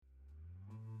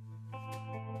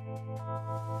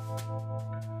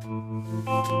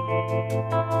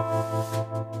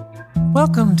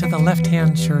Welcome to the Left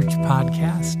Hand Church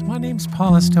podcast. My name's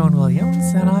Paula Stone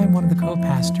Williams, and I'm one of the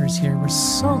co-pastors here. We're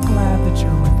so glad that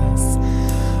you're with us.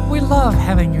 We love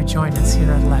having you join us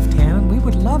here at Left Hand, and we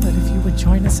would love it if you would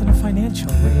join us in a financial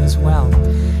way as well.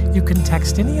 You can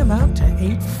text any amount to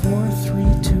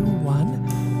 84321,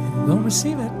 and we'll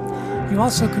receive it. You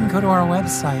also can go to our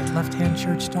website,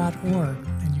 lefthandchurch.org,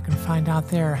 and you can find out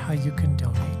there how you can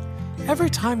donate.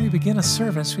 Every time we begin a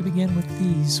service, we begin with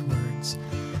these words.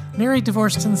 Married,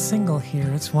 divorced, and single here,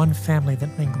 it's one family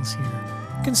that mingles here.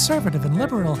 Conservative and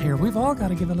liberal here, we've all got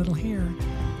to give a little here.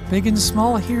 Big and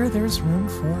small here, there's room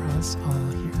for us all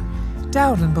here.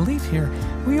 Doubt and belief here,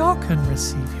 we all can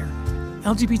receive here.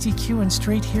 LGBTQ and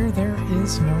straight here, there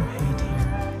is no hate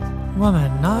here.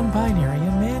 Woman, non-binary,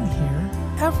 and man here,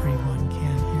 everyone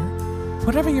can here.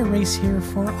 Whatever your race here,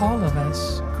 for all of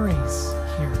us, grace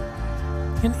here.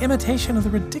 In imitation of the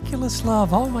ridiculous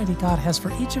love Almighty God has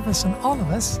for each of us and all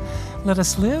of us, let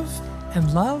us live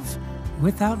and love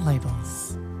without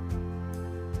labels.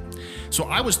 So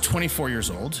I was 24 years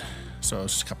old, so it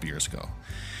was just a couple years ago,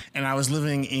 and I was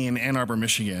living in Ann Arbor,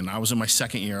 Michigan. I was in my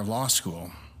second year of law school.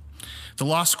 The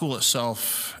law school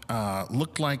itself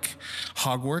looked like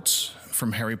Hogwarts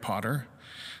from Harry Potter.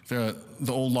 The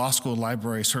old law school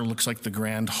library sort of looks like the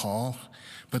Grand Hall,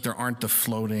 but there aren't the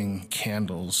floating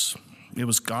candles. It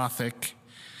was Gothic,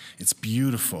 it's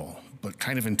beautiful, but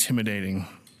kind of intimidating.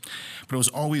 But it was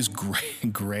always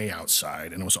gray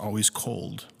outside, and it was always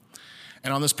cold.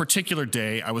 And on this particular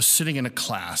day, I was sitting in a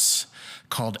class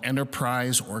called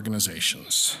Enterprise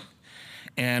Organizations.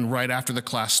 And right after the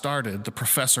class started, the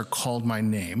professor called my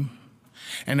name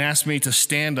and asked me to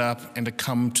stand up and to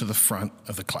come to the front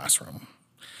of the classroom.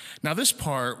 Now, this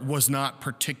part was not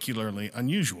particularly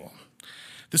unusual.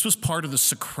 This was part of the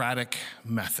Socratic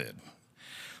method,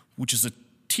 which is a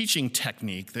teaching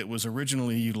technique that was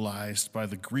originally utilized by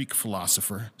the Greek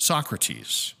philosopher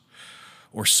Socrates,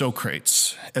 or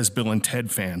Socrates, as Bill and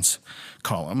Ted fans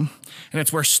call him. And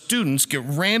it's where students get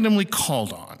randomly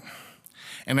called on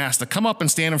and asked to come up and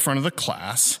stand in front of the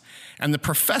class, and the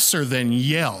professor then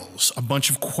yells a bunch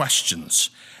of questions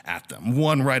at them,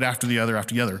 one right after the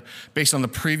other, based on the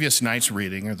previous night's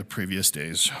reading or the previous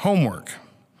day's homework.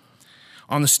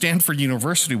 On the Stanford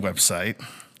University website,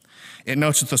 it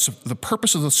notes that the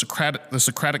purpose of the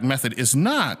Socratic method is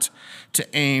not to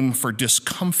aim for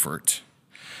discomfort,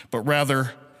 but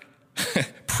rather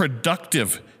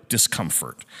productive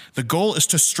discomfort. The goal is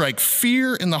to strike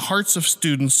fear in the hearts of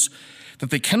students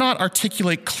that they cannot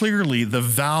articulate clearly the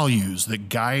values that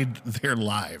guide their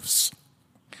lives.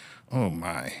 Oh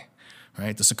my,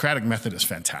 right? The Socratic method is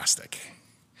fantastic.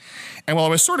 And while I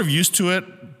was sort of used to it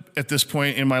at this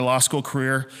point in my law school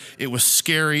career, it was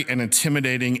scary and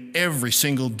intimidating every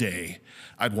single day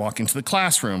I'd walk into the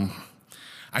classroom.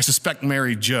 I suspect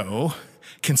Mary Jo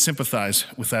can sympathize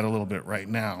with that a little bit right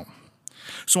now.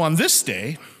 So on this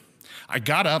day, I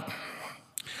got up,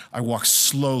 I walked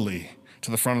slowly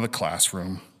to the front of the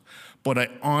classroom, but I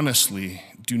honestly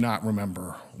do not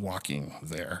remember walking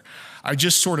there. I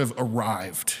just sort of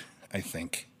arrived, I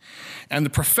think. And the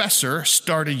professor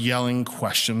started yelling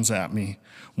questions at me,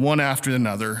 one after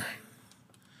another,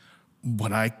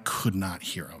 but I could not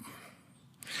hear him.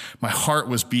 My heart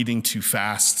was beating too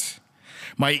fast.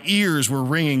 My ears were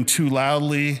ringing too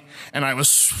loudly, and I was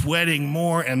sweating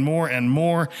more and more and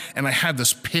more, and I had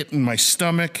this pit in my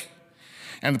stomach.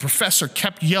 And the professor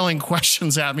kept yelling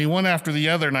questions at me, one after the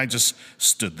other, and I just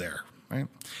stood there, right?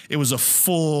 It was a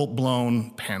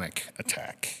full-blown panic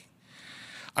attack.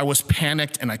 I was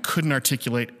panicked, and I couldn't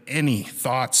articulate any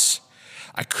thoughts.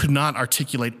 I could not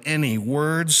articulate any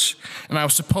words, and I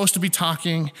was supposed to be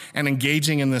talking and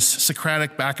engaging in this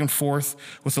Socratic back and forth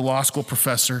with the law school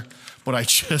professor, but I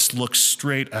just looked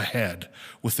straight ahead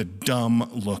with a dumb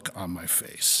look on my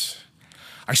face.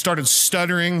 I started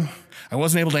stuttering. I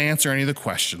wasn't able to answer any of the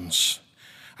questions.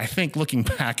 I think looking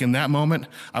back in that moment,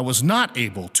 I was not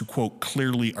able to, quote,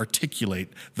 clearly articulate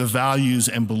the values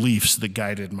and beliefs that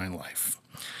guided my life.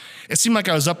 It seemed like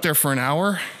I was up there for an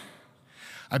hour.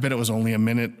 I bet it was only a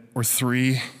minute or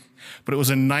 3, but it was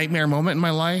a nightmare moment in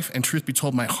my life, and truth be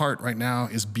told, my heart right now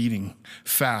is beating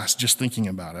fast just thinking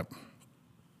about it.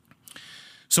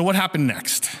 So what happened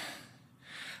next?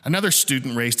 Another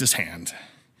student raised his hand,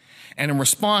 and in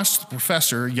response to the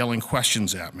professor yelling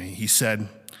questions at me, he said,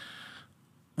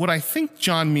 "What I think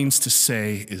John means to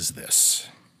say is this."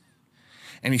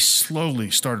 And he slowly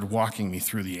started walking me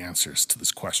through the answers to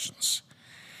these questions.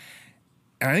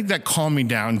 And I think that calmed me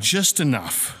down just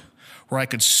enough where I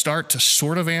could start to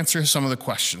sort of answer some of the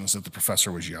questions that the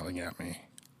professor was yelling at me.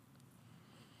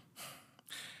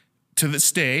 To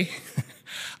this day,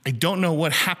 I don't know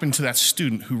what happened to that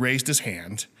student who raised his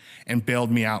hand and bailed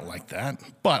me out like that.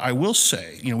 But I will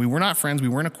say, we were not friends, we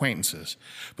weren't acquaintances.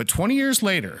 But 20 years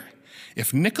later,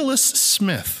 if Nicholas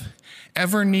Smith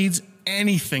ever needs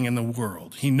anything in the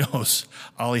world, he knows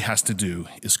all he has to do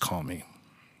is call me.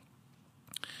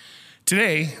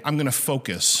 Today, I'm going to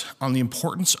focus on the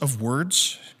importance of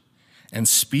words and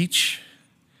speech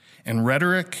and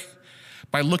rhetoric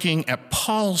by looking at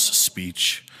Paul's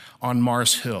speech on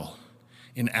Mars Hill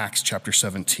in Acts chapter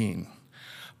 17.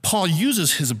 Paul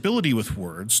uses his ability with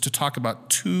words to talk about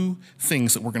two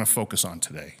things that we're going to focus on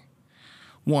today.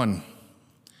 One,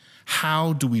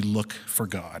 how do we look for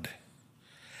God?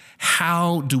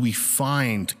 How do we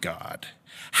find God?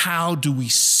 How do we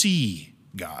see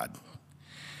God?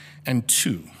 And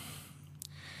two,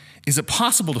 is it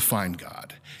possible to find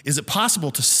God? Is it possible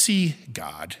to see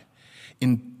God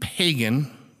in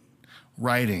pagan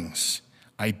writings,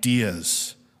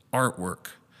 ideas, artwork,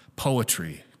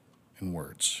 poetry, and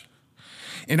words?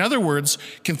 In other words,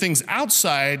 can things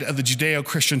outside of the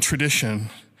Judeo-Christian tradition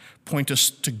point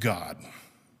us to God?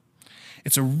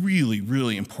 It's a really,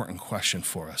 really important question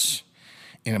for us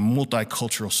in a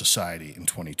multicultural society in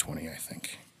 2020, I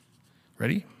think.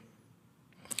 Ready?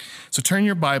 So turn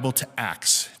your Bible to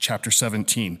Acts chapter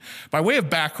 17. By way of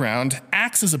background,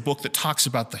 Acts is a book that talks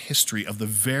about the history of the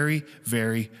very,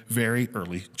 very, very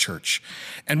early church.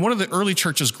 And one of the early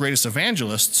church's greatest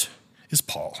evangelists is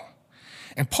Paul.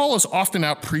 And Paul is often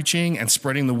out preaching and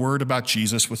spreading the word about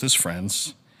Jesus with his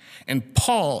friends. And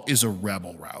Paul is a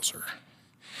rebel rouser.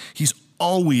 He's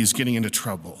always getting into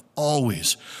trouble,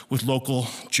 always with local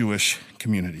Jewish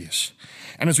communities.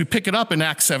 And as we pick it up in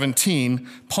Acts 17,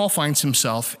 Paul finds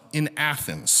himself in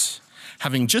Athens,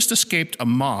 having just escaped a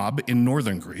mob in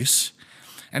northern Greece,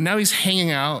 and now he's hanging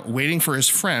out, waiting for his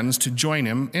friends to join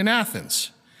him in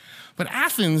Athens. But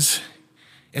Athens,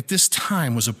 at this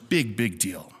time, was a big, big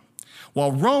deal.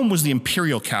 While Rome was the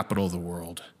imperial capital of the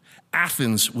world,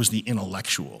 Athens was the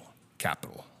intellectual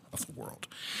capital of the world.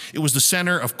 It was the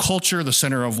center of culture, the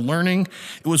center of learning.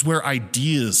 It was where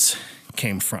ideas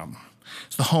came from.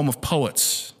 It's the home of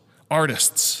poets,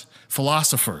 artists,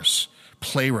 philosophers,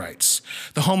 playwrights,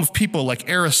 the home of people like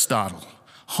Aristotle,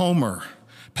 Homer,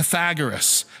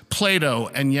 Pythagoras, Plato,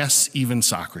 and yes, even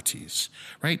Socrates,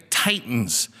 right?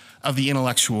 Titans of the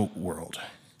intellectual world.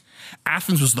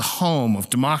 Athens was the home of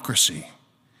democracy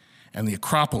and the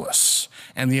Acropolis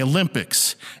and the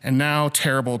Olympics and now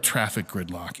terrible traffic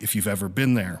gridlock, if you've ever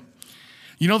been there.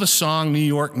 You know the song, New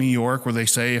York, New York, where they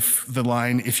say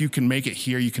if you can make it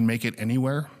here, you can make it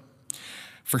anywhere?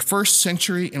 For first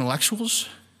century intellectuals,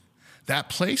 that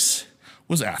place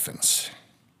was Athens.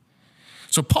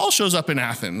 So Paul shows up in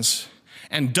Athens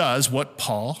and does what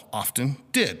Paul often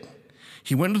did.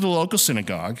 He went to the local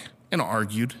synagogue and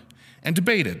argued and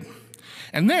debated.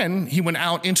 And then he went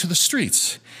out into the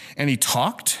streets and he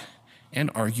talked and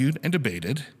argued and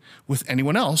debated with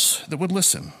anyone else that would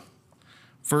listen.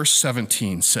 Verse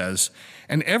 17 says,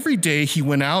 "And every day he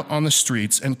went out on the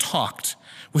streets and talked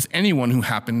with anyone who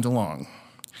happened along.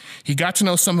 He got to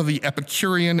know some of the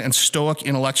Epicurean and Stoic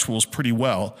intellectuals pretty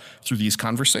well through these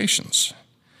conversations.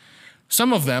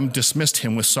 Some of them dismissed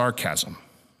him with sarcasm.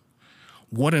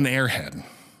 What an airhead.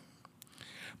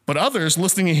 But others,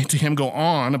 listening to him go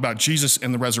on about Jesus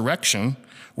and the resurrection,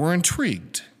 were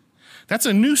intrigued. That's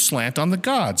a new slant on the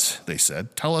gods, they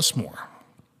said. Tell us more."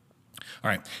 All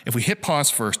right, if we hit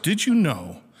pause first, did you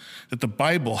know that the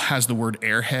Bible has the word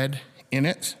airhead in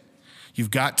it? You've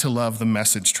got to love the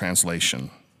Message translation.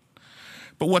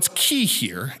 But what's key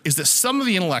here is that some of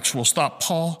the intellectuals thought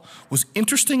Paul was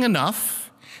interesting enough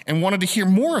and wanted to hear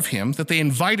more of him that they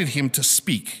invited him to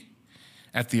speak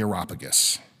at the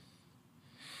Areopagus.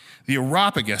 The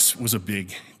Areopagus was a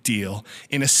big deal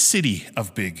in a city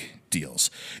of big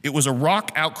deals. It was a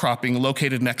rock outcropping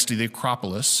located next to the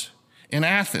Acropolis in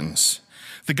Athens.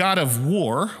 The god of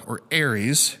war, or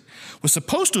Ares, was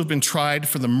supposed to have been tried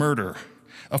for the murder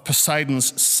of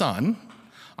Poseidon's son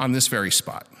on this very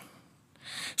spot.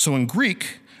 So in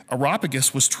Greek,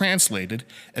 Areopagus was translated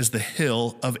as the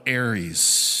Hill of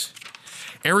Ares.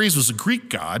 Ares was a Greek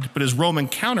god, but his Roman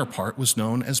counterpart was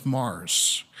known as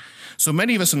Mars. So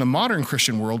many of us in the modern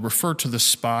Christian world refer to this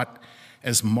spot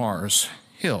as Mars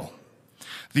Hill.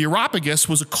 The Areopagus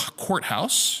was a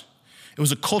courthouse. It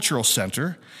was a cultural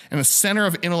center and a center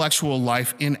of intellectual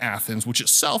life in Athens, which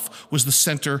itself was the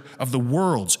center of the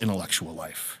world's intellectual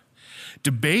life.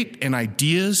 Debate and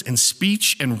ideas and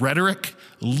speech and rhetoric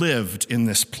lived in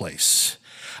this place.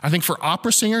 I think for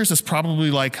opera singers, it's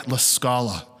probably like La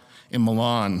Scala in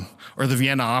Milan or the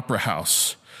Vienna Opera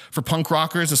House. For punk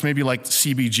rockers, it's maybe like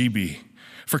CBGB.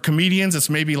 For comedians, it's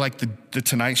maybe like the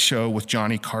Tonight Show with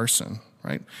Johnny Carson,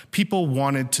 right? People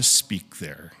wanted to speak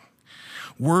there.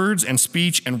 Words and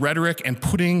speech and rhetoric and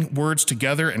putting words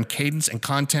together and cadence and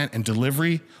content and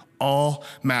delivery all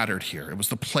mattered here. It was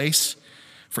the place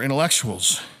for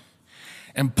intellectuals.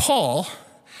 And Paul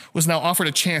was now offered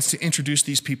a chance to introduce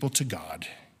these people to God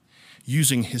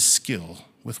using his skill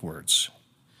with words.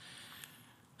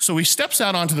 So he steps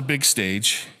out onto the big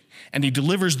stage and he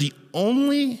delivers the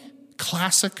only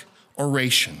classic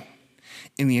oration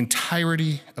in the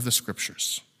entirety of the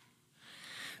scriptures.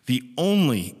 The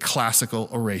only classical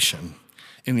oration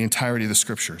in the entirety of the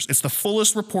scriptures. It's the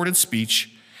fullest reported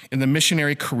speech in the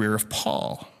missionary career of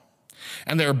Paul.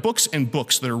 And there are books and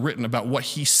books that are written about what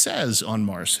he says on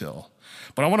Mars Hill.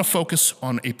 But I want to focus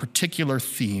on a particular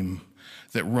theme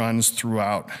that runs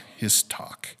throughout his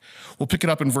talk. We'll pick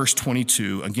it up in verse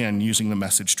 22, again, using the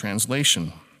Message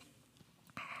translation.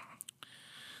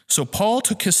 So Paul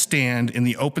took his stand in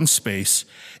the open space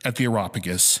at the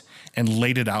Areopagus and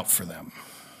laid it out for them.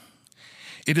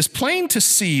 It is plain to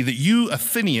see that you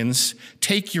Athenians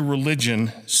take your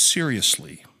religion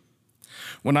seriously.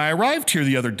 When I arrived here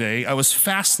the other day, I was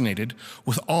fascinated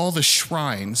with all the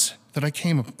shrines that I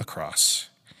came across.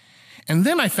 And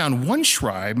then I found one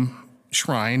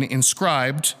shrine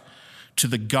inscribed to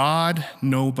the God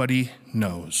nobody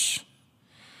knows.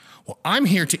 Well, I'm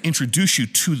here to introduce you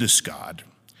to this God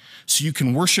so you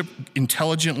can worship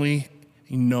intelligently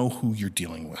and know who you're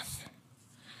dealing with.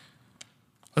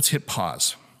 Let's hit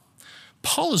pause.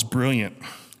 Paul is brilliant.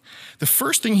 The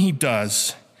first thing he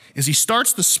does is he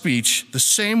starts the speech the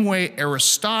same way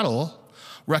Aristotle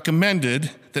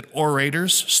recommended that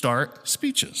orators start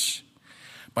speeches,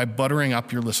 by buttering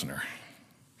up your listener.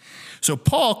 So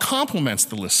Paul compliments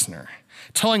the listener,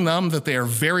 telling them that they are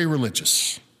very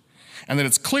religious and that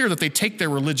it's clear that they take their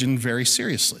religion very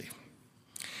seriously.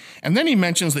 And then he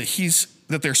mentions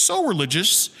that they're so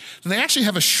religious that they actually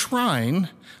have a shrine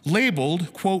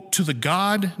labeled, quote, to the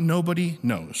God nobody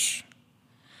knows.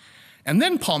 And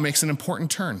then Paul makes an important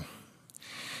turn.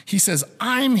 He says,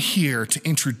 I'm here to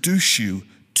introduce you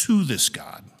to this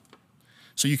God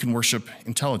so you can worship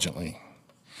intelligently.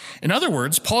 In other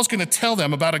words, Paul's going to tell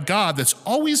them about a God that's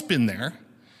always been there,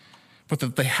 but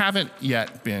that they haven't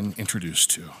yet been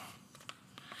introduced to.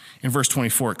 In verse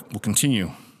 24, we'll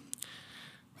continue.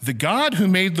 The God who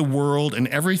made the world and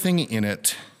everything in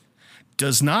it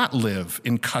does not live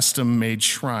in custom-made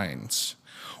shrines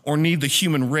or need the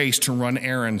human race to run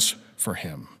errands for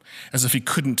him, as if he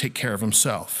couldn't take care of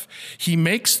himself. He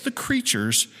makes the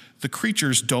creatures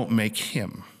don't make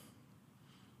him.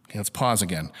 Okay, let's pause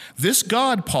again. This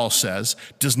God, Paul says,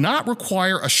 does not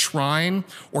require a shrine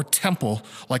or temple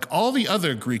like all the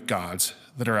other Greek gods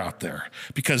that are out there,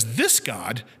 because this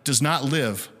God does not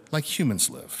live like humans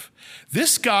live.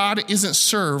 This God isn't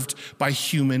served by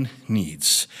human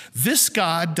needs. This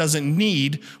God doesn't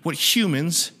need what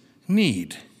humans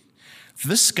need.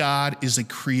 This God is a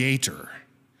creator,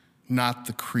 not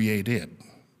the created.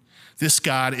 This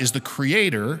God is the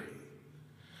creator,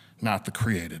 not the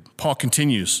created. Paul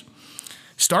continues,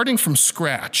 starting from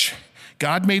scratch,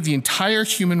 God made the entire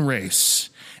human race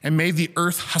and made the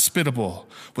earth hospitable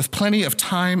with plenty of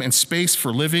time and space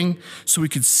for living so we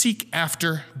could seek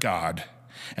after God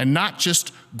and not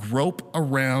just grope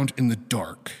around in the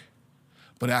dark,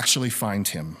 but actually find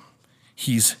him.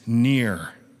 He's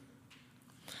near.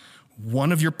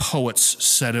 One of your poets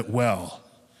said it well.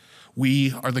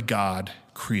 We are the God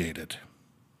created.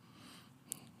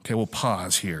 Okay, we'll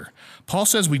pause here. Paul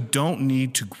says we don't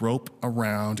need to grope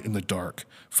around in the dark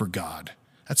for God.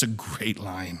 That's a great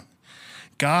line.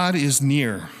 God is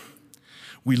near.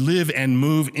 We live and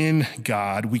move in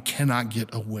God. We cannot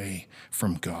get away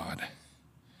from God.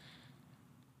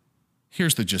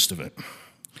 Here's the gist of it.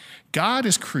 God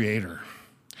is creator.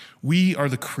 We are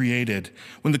the created.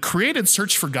 When the created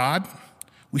search for God,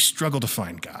 we struggle to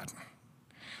find God.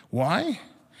 Why?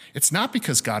 It's not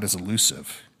because God is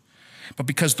elusive, but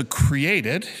because the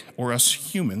created, or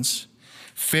us humans,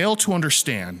 fail to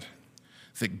understand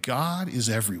that God is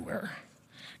everywhere.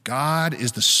 God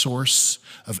is the source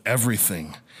of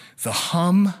everything, the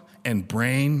hum and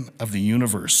brain of the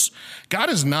universe.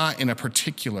 God is not in a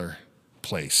particular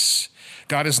place.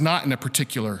 God is not in a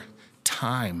particular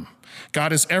time.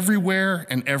 God is everywhere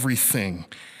and everything.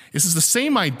 This is the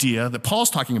same idea that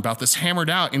Paul's talking about that's hammered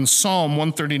out in Psalm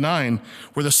 139,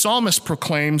 where the psalmist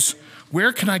proclaims,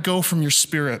 "Where can I go from your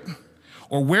spirit?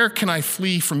 Or where can I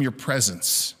flee from your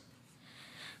presence?"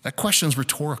 That question is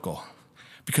rhetorical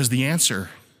because the answer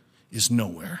is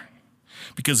nowhere.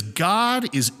 Because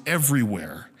God is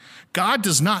everywhere. God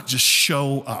does not just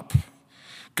show up.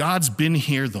 God's been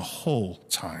here the whole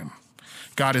time.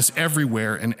 God is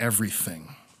everywhere and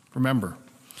everything. Remember,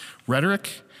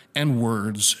 rhetoric and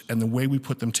words and the way we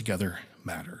put them together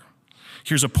matter.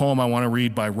 Here's a poem I want to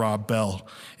read by Rob Bell.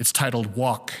 It's titled,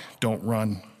 Walk, Don't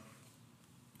Run.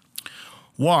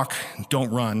 Walk, don't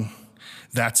run.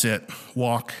 That's it.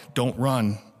 Walk, don't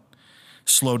run.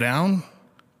 Slow down,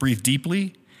 breathe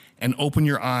deeply, and open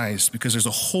your eyes, because there's a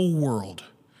whole world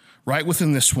right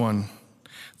within this one.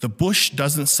 The bush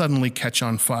doesn't suddenly catch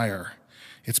on fire.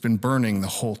 It's been burning the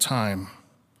whole time.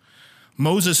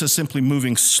 Moses is simply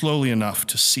moving slowly enough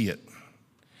to see it.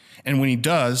 And when he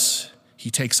does,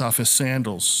 he takes off his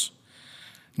sandals,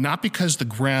 not because the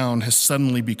ground has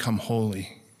suddenly become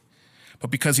holy,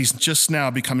 but because he's just now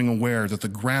becoming aware that the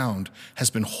ground has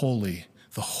been holy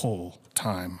the whole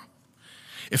time.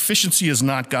 Efficiency is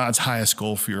not God's highest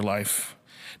goal for your life.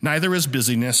 Neither is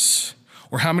busyness,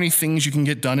 or how many things you can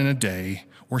get done in a day,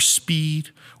 or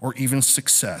speed, or even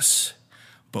success,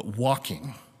 but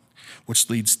walking, which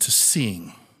leads to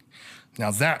seeing.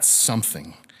 Now that's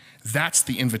something. That's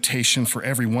the invitation for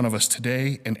every one of us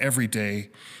today and every day,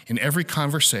 in every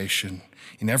conversation,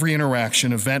 in every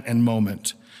interaction, event, and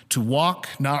moment, to walk,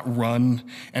 not run,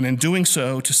 and in doing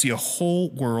so, to see a whole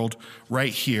world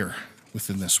right here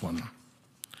within this one.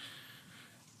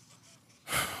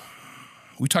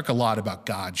 We talk a lot about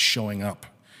God showing up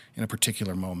in a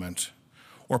particular moment,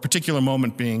 or a particular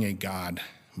moment being a God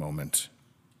moment.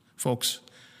 Folks,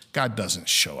 God doesn't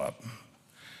show up.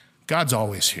 God's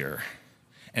always here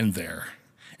and there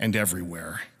and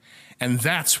everywhere. And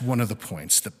that's one of the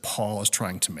points that Paul is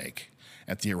trying to make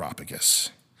at the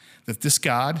Areopagus, that this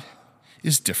God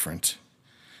is different.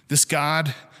 This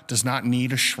God does not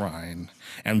need a shrine,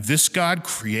 and this God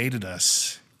created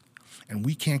us, and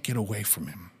we can't get away from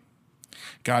him.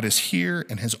 God is here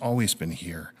and has always been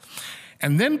here.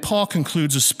 And then Paul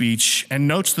concludes a speech and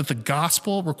notes that the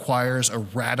gospel requires a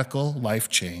radical life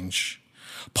change.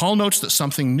 Paul notes that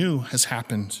something new has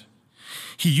happened.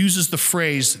 He uses the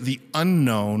phrase, the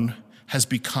unknown has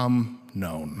become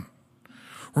known.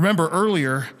 Remember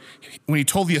earlier, when he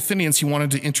told the Athenians he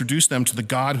wanted to introduce them to the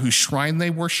God whose shrine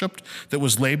they worshiped that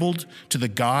was labeled to the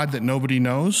God that nobody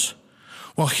knows?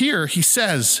 Well, here he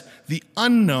says, the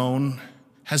unknown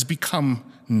has become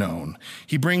known.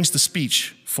 He brings the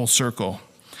speech full circle.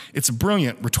 It's a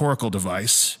brilliant rhetorical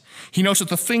device. He notes that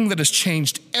the thing that has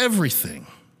changed everything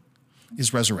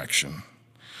is resurrection,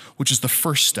 which is the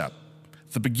first step,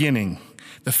 the beginning,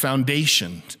 the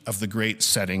foundation of the great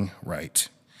setting right.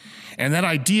 And that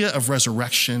idea of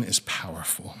resurrection is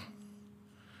powerful.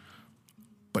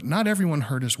 But not everyone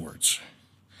heard his words.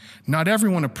 Not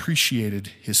everyone appreciated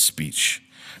his speech.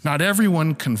 Not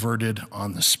everyone converted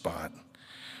on the spot.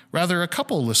 Rather, a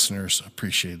couple listeners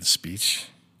appreciated the speech,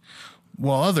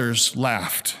 while others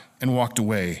laughed and walked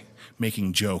away,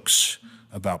 making jokes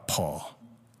about Paul.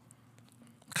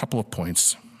 A couple of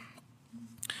points.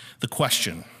 The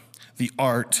question, the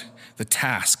art, the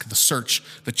task, the search,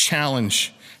 the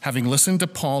challenge. Having listened to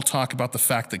Paul talk about the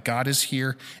fact that God is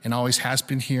here and always has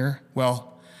been here,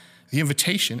 well, the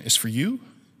invitation is for you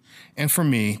and for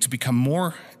me to become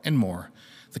more and more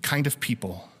the kind of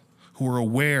people who are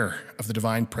aware of the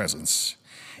divine presence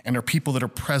and are people that are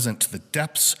present to the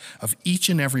depths of each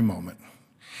and every moment,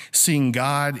 seeing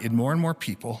God in more and more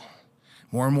people,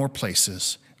 more and more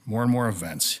places, more and more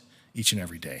events each and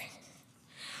every day.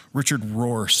 Richard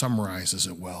Rohr summarizes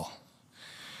it well.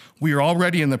 We are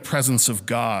already in the presence of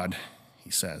God, he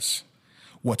says.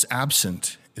 What's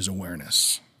absent is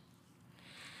awareness.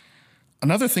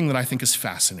 Another thing that I think is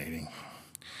fascinating,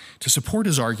 to support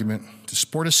his argument, to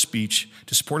support his speech,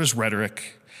 to support his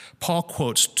rhetoric, Paul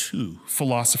quotes two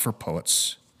philosopher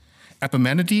poets,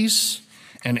 Epimenides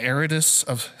and Aratus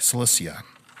of Cilicia.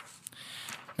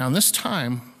 Now, in this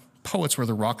time, poets were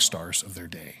the rock stars of their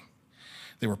day.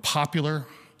 They were popular.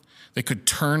 They could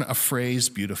turn a phrase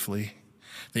beautifully.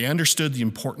 They understood the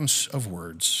importance of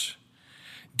words.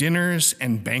 Dinners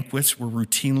and banquets were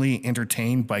routinely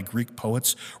entertained by Greek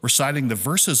poets, reciting the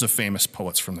verses of famous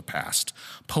poets from the past,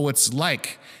 poets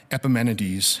like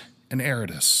Epimenides and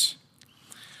Aratus.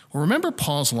 Well, remember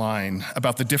Paul's line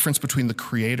about the difference between the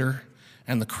creator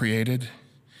and the created?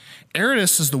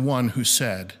 Aratus is the one who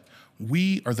said,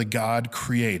 "We are the God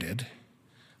created,"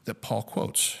 that Paul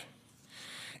quotes.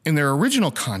 In their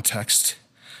original context,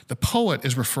 the poet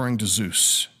is referring to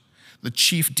Zeus, the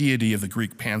chief deity of the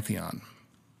Greek pantheon.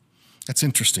 That's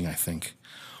interesting, I think.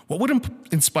 What would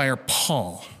inspire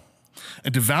Paul,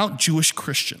 a devout Jewish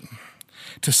Christian,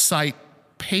 to cite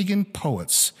pagan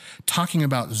poets talking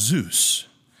about Zeus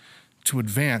to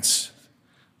advance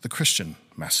the Christian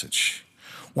message?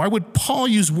 Why would Paul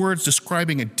use words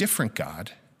describing a different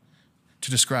God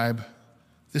to describe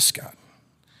this God?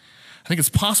 think it's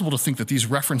possible to think that these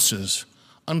references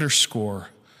underscore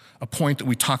a point that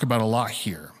we talk about a lot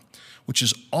here, which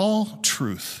is all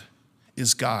truth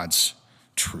is God's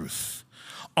truth.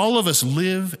 All of us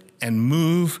live and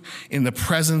move in the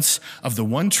presence of the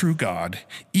one true God,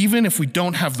 even if we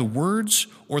don't have the words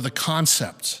or the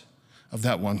concept of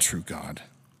that one true God.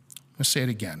 Let's say it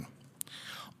again.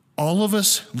 All of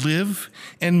us live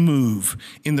and move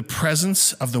in the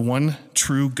presence of the one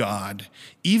true God,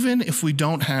 even if we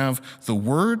don't have the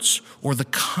words or the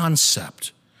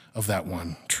concept of that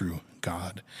one true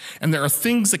God. And there are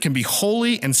things that can be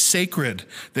holy and sacred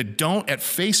that don't at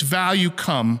face value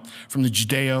come from the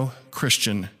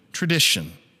Judeo-Christian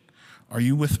tradition. Are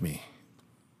you with me?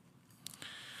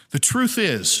 The truth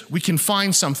is, we can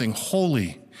find something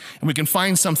holy and we can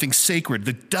find something sacred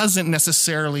that doesn't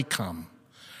necessarily come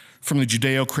from the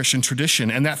Judeo-Christian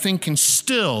tradition, and that thing can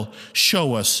still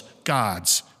show us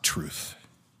God's truth.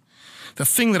 The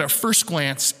thing that at first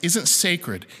glance isn't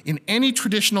sacred in any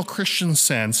traditional Christian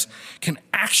sense can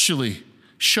actually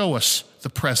show us the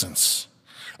presence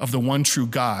of the one true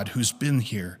God who's been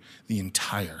here the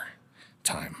entire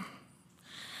time.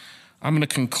 I'm going to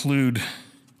conclude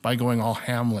by going all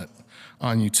Hamlet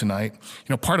on you tonight.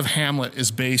 Part of Hamlet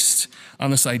is based on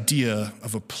this idea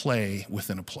of a play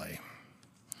within a play.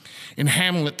 In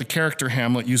Hamlet, the character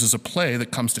Hamlet uses a play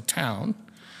that comes to town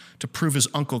to prove his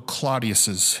uncle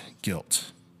Claudius's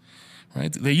guilt.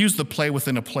 Right? They use the play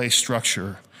within a play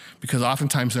structure because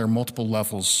oftentimes there are multiple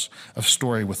levels of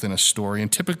story within a story, and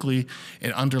typically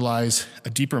it underlies a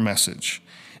deeper message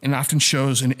and often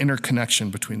shows an interconnection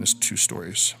between the two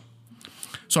stories.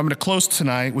 So I'm going to close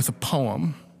tonight with a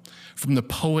poem from the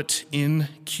poet in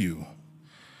Q.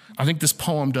 I think this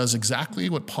poem does exactly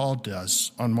what Paul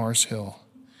does on Mars Hill.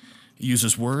 He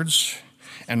uses words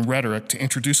and rhetoric to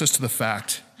introduce us to the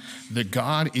fact that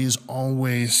God is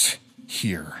always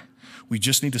here. We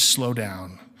just need to slow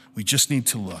down. We just need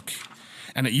to look.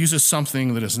 And it uses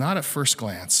something that is not at first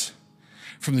glance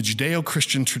from the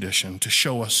Judeo-Christian tradition to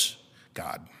show us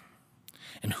God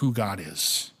and who God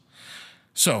is.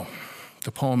 So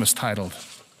the poem is titled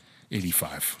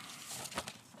 85.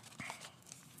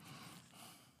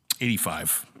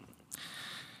 85.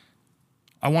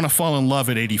 I want to fall in love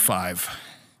at 85,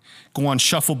 go on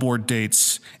shuffleboard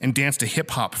dates, and dance to hip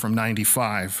hop from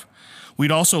 95. We'd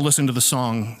also listen to the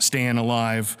song Stayin'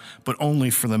 Alive, but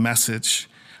only for the message.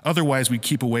 Otherwise, we'd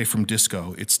keep away from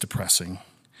disco. It's depressing.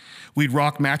 We'd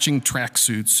rock matching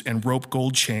tracksuits and rope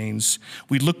gold chains.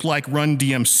 We'd look like Run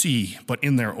DMC, but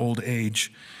in their old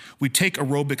age. We'd take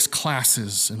aerobics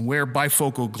classes and wear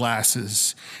bifocal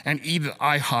glasses and eat at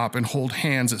IHOP and hold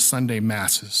hands at Sunday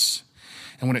masses.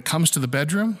 And when it comes to the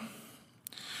bedroom,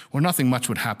 well, nothing much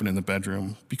would happen in the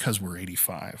bedroom because we're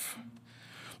 85.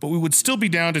 But we would still be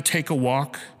down to take a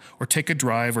walk or take a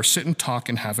drive or sit and talk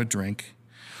and have a drink,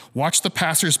 watch the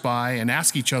passersby and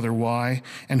ask each other why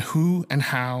and who and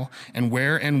how and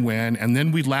where and when, and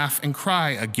then we'd laugh and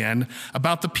cry again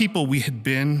about the people we had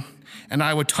been, and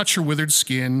I would touch her withered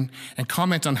skin and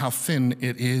comment on how thin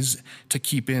it is to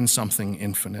keep in something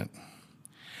infinite.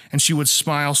 And she would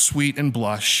smile sweet and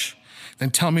blush, then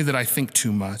tell me that I think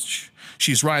too much.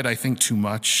 She's right, I think too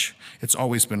much. It's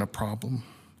always been a problem.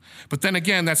 But then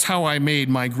again, that's how I made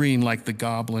my green like the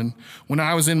goblin. When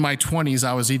I was in my 20s,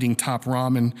 I was eating top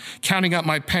ramen, counting up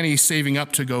my pennies, saving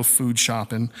up to go food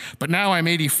shopping. But now I'm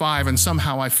 85 and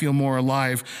somehow I feel more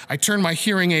alive. I turn my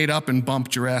hearing aid up and bump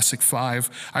Jurassic 5.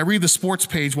 I read the sports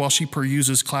page while she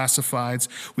peruses classifieds.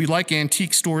 We like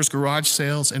antique stores, garage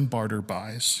sales, and barter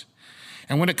buys.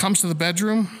 And when it comes to the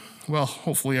bedroom, well,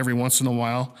 hopefully every once in a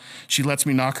while, she lets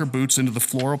me knock her boots into the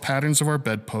floral patterns of our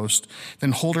bedpost,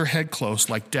 then hold her head close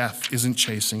like death isn't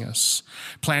chasing us,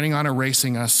 planning on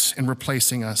erasing us and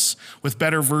replacing us with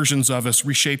better versions of us,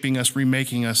 reshaping us,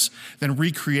 remaking us, then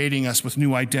recreating us with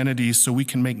new identities so we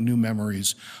can make new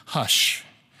memories. Hush,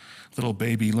 little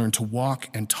baby, learn to walk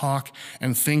and talk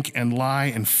and think and lie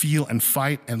and feel and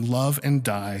fight and love and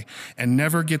die and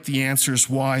never get the answers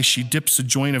why. She dips a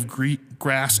joint of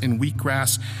grass in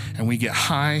wheatgrass and we get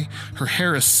high. Her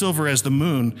hair is silver as the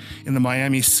moon in the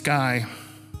Miami sky.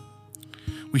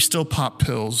 We still pop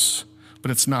pills,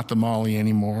 but it's not the Molly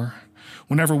anymore.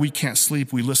 Whenever we can't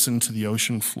sleep, we listen to the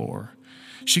ocean floor.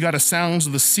 She got a Sounds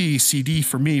of the Sea CD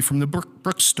for me from the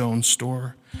Brookstone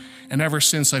store. And ever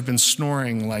since, I've been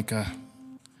snoring like a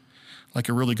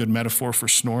really good metaphor for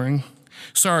snoring.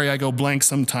 Sorry, I go blank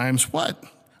sometimes. What?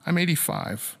 I'm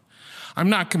 85. I'm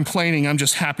not complaining. I'm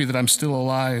just happy that I'm still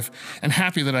alive and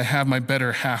happy that I have my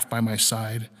better half by my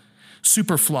side.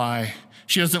 Superfly.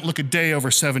 She doesn't look a day over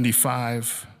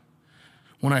 75.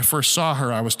 When I first saw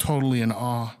her, I was totally in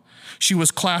awe. She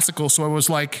was classical, so I was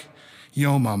like,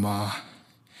 Yo, mama.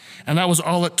 And that was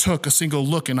all it took, a single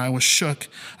look, and I was shook.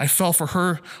 I fell for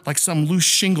her like some loose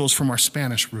shingles from our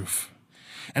Spanish roof.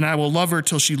 And I will love her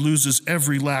till she loses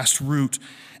every last root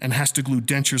and has to glue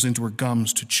dentures into her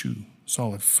gums to chew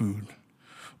solid food.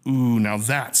 Ooh, now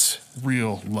that's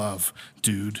real love,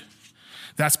 dude.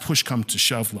 That's push come to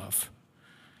shove love.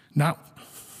 Not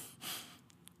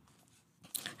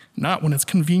when it's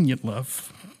convenient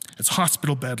love. It's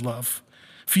hospital bed love.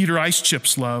 Feed her ice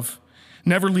chips love.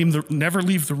 Never leave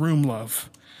the room love.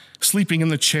 Sleeping in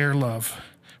the chair love.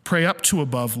 Pray up to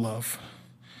above love.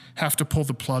 Have to pull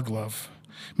the plug love.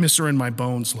 Miss her in my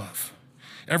bones love.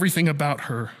 Everything about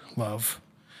her love.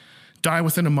 Die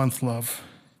within a month love.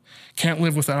 Can't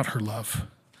live without her love.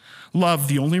 Love,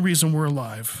 the only reason we're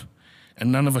alive,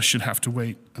 and none of us should have to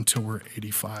wait until we're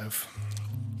 85.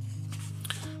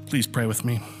 Please pray with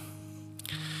me.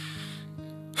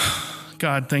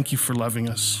 God, thank you for loving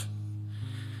us.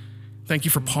 Thank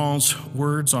you for Paul's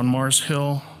words on Mars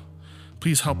Hill.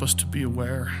 Please help us to be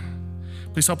aware.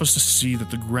 Please help us to see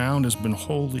that the ground has been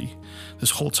holy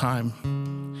this whole time.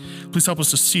 Please help us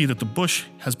to see that the bush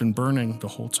has been burning the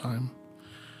whole time.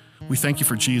 We thank you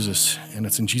for Jesus, and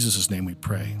it's in Jesus' name we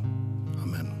pray.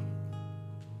 Amen.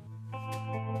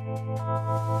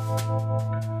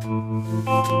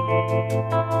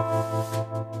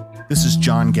 This is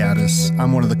John Gaddis.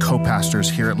 I'm one of the co-pastors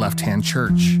here at Left Hand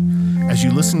Church. As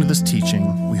you listen to this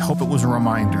teaching, we hope it was a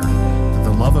reminder that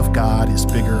the love of God is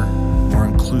bigger, more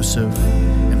inclusive,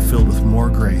 and filled with more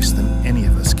grace than any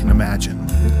of us can imagine.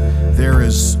 There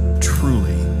is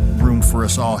truly room for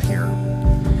us all here.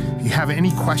 If you have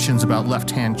any questions about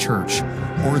Left Hand Church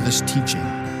or this teaching,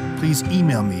 please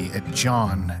email me at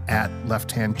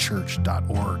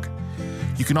john@lefthandchurch.org.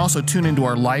 You can also tune into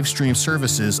our live stream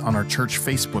services on our church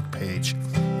Facebook page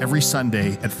every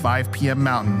Sunday at 5 p.m.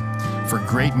 Mountain for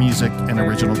great music and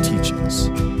original teachings.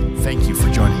 Thank you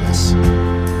for joining us.